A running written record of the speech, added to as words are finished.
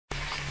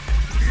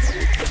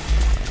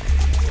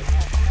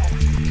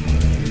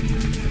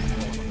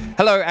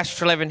Hello,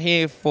 Astro11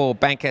 here for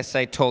Bank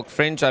SA Talk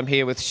Fringe. I'm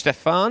here with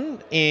Stefan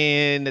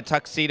in the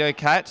Tuxedo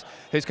Cat,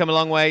 who's come a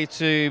long way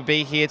to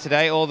be here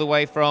today, all the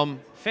way from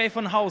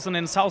Pfaffenhausen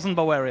in southern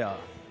Bavaria.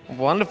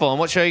 Wonderful. And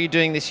what show are you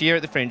doing this year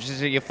at the Fringe?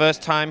 Is it your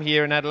first time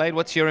here in Adelaide?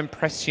 What's your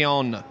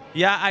impression?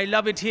 Yeah, I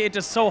love it here. It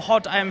is so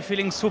hot. I am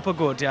feeling super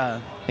good,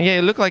 yeah. Yeah,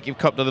 you look like you've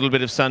copped a little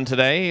bit of sun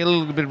today, a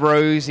little bit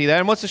rosy there.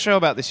 And what's the show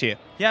about this year?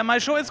 Yeah, my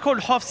show is called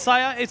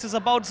Hoffsiah. It is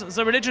about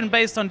the religion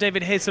based on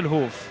David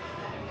Hasselhoff.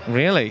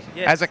 Really?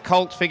 Yes. As a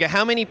cult figure,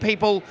 how many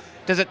people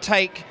does it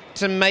take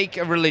to make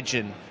a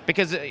religion?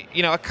 Because,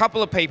 you know, a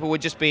couple of people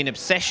would just be an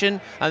obsession,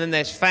 and then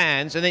there's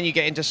fans, and then you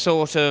get into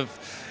sort of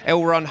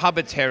L. Ron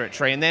Hubbard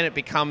territory, and then it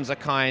becomes a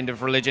kind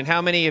of religion.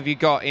 How many have you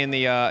got in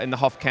the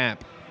Hoff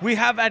camp? We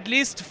have at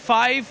least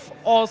 500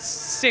 or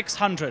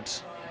 600.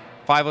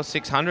 500 or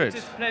 600? It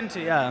is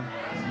plenty, yeah.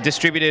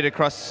 Distributed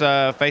across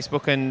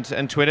Facebook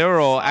and Twitter,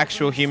 or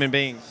actual human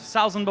beings?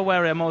 Southern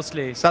Bavaria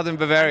mostly. Southern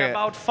Bavaria. And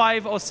about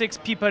 5 or 6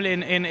 people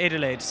in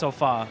Adelaide so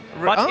far.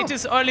 But it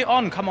is early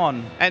on, come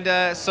on.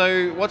 And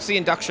so what's the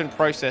induction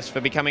process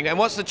for becoming, and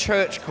what's the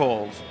church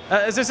called?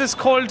 This is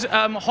called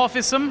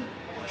Hoffism.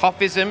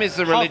 Hoffism is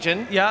the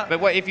religion? Yeah.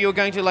 But what, if you were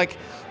going to, like,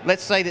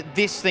 let's say that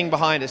this thing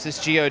behind us, this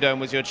geodome,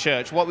 was your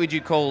church, what would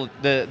you call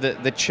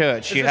the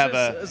church? You have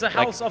the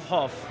House of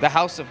Hoff. The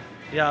House of...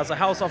 Yeah, the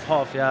House of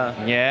Hoff,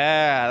 yeah.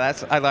 Yeah,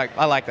 I like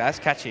that. That's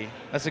catchy.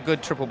 That's a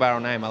good triple barrel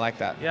name. I like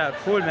that. Yeah,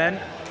 cool,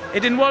 man.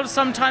 It involves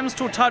sometimes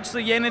to touch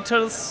the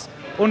genitals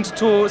and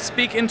to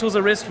speak into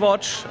the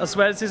wristwatch as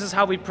well. This is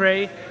how we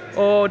pray.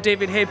 Or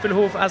David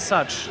Hasselhoff as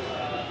such.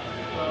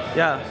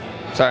 Yeah.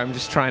 Sorry, I'm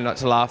just trying not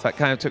to laugh. That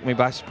kind of took me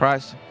by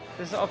surprise.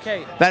 Is it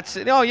okay?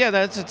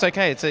 It's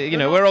okay. It's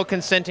we're all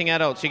consenting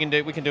adults. We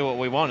can do what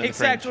we want.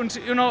 Exactly. And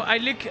you know, I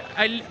like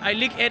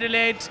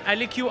Adelaide. I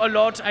like you a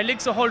lot. I like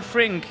the whole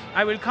Fringe.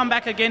 I will come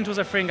back again to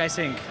the Fringe, I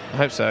think. I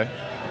hope so.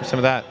 Some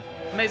of that.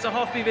 May the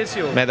Hoff be with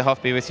you. May the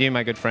Hoff be with you,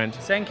 my good friend.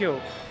 Thank you.